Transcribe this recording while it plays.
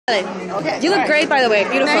Okay. You look great, by the way.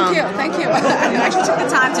 Beautiful. Thank you. I actually took the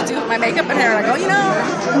time to do my makeup and hair. I go,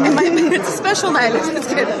 it's a special night.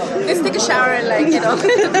 Let's take a shower and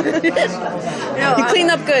You clean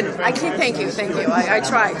up good. Thank you. I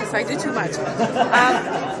try because I do too much.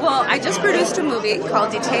 Well, I just produced a movie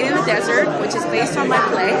called Detained in the Desert, which is based on my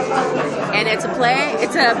play, and it's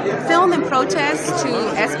a film in protest to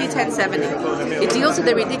SB 1070. It deals with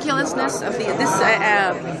the ridiculousness of this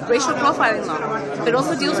racial profiling law, but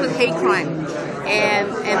also deals with hate crime and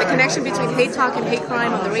the connection between hate talk and hate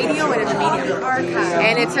crime on the radio and in the media.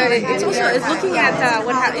 And it's looking at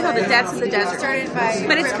the deaths in the desert,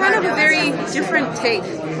 but it's kind of a very different take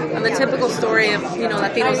on the typical story of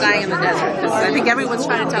Latinos dying in the desert. Because I think everyone's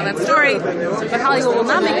trying to tell that story, but Hollywood will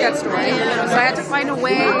not make that story. So I had to find a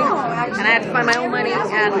way, and I had to find my own money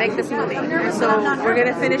and make this movie. And so we're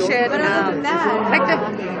gonna finish it like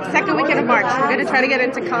the second weekend of March. We're gonna try to get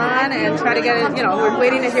into Cannes and try to get it. We're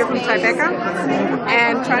waiting to hear from Tribeca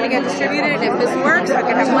and trying to get distributed. And if this works, I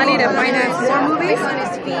can have money to finance more movies.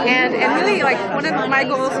 And really, one of my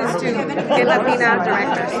goals is to get Latina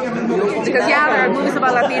directors. Because there are movies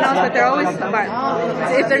about Latinos, but they're always about,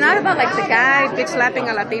 if they're not about the guy bitch slapping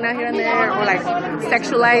a Latina here and there, or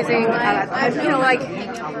sexualizing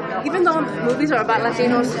even though movies are about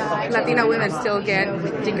Latinos, Latina women still get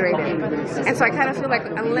degraded. And so I kind of feel like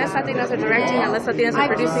unless Latinas are directing, unless Latinas are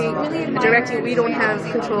producing and directing, we don't have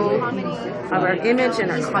control of our image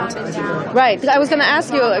and our content. Right. I was going to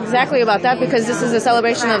ask you exactly about that because this is a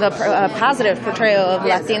celebration of a positive portrayal of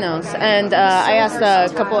Latinos. And I asked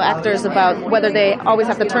a couple actors about whether they always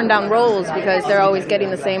have to turn down roles because they're always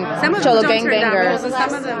getting the same cholo gangbanger.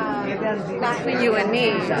 Some of them, for you and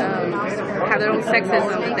me, have their own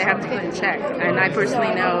sexism that they have to put in check, and I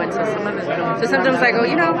personally know, and so sometimes I go,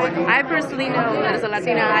 I personally know that as a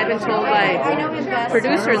Latina, I've been told by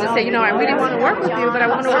producers that say, I really want to work with you, but I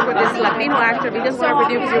want to work with this Latino actor, but he doesn't work with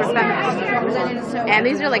you because you're feminist. And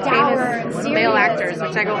these are famous male actors,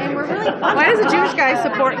 which I go, why does a Jewish guy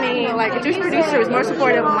support me? Like a Jewish producer is more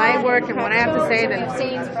supportive of my work and what I have to say than,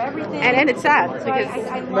 and it's sad because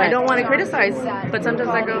I don't want to criticize, but sometimes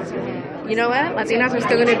I go, you know what? Latinas are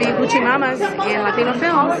still going to be Gucci Mamas in Latino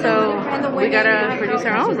films, so we gotta produce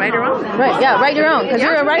our own, write our own. Right? Yeah, write your own because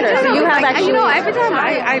you're a writer, so you have actually. Every time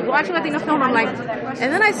I watch a Latino film, I'm like,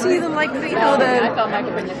 and then I see the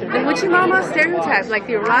Gucci Mama stereotypes, like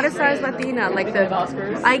the eroticized Latina, like the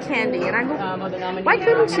eye candy, and I go, why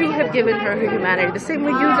couldn't you have given her humanity the same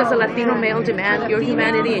way you, as a Latino male, demand your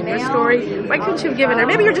humanity and your story? Why couldn't you have given her?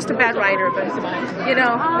 Maybe you're just a bad writer, but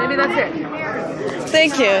maybe that's it.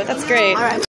 Thank you. That's great. All right.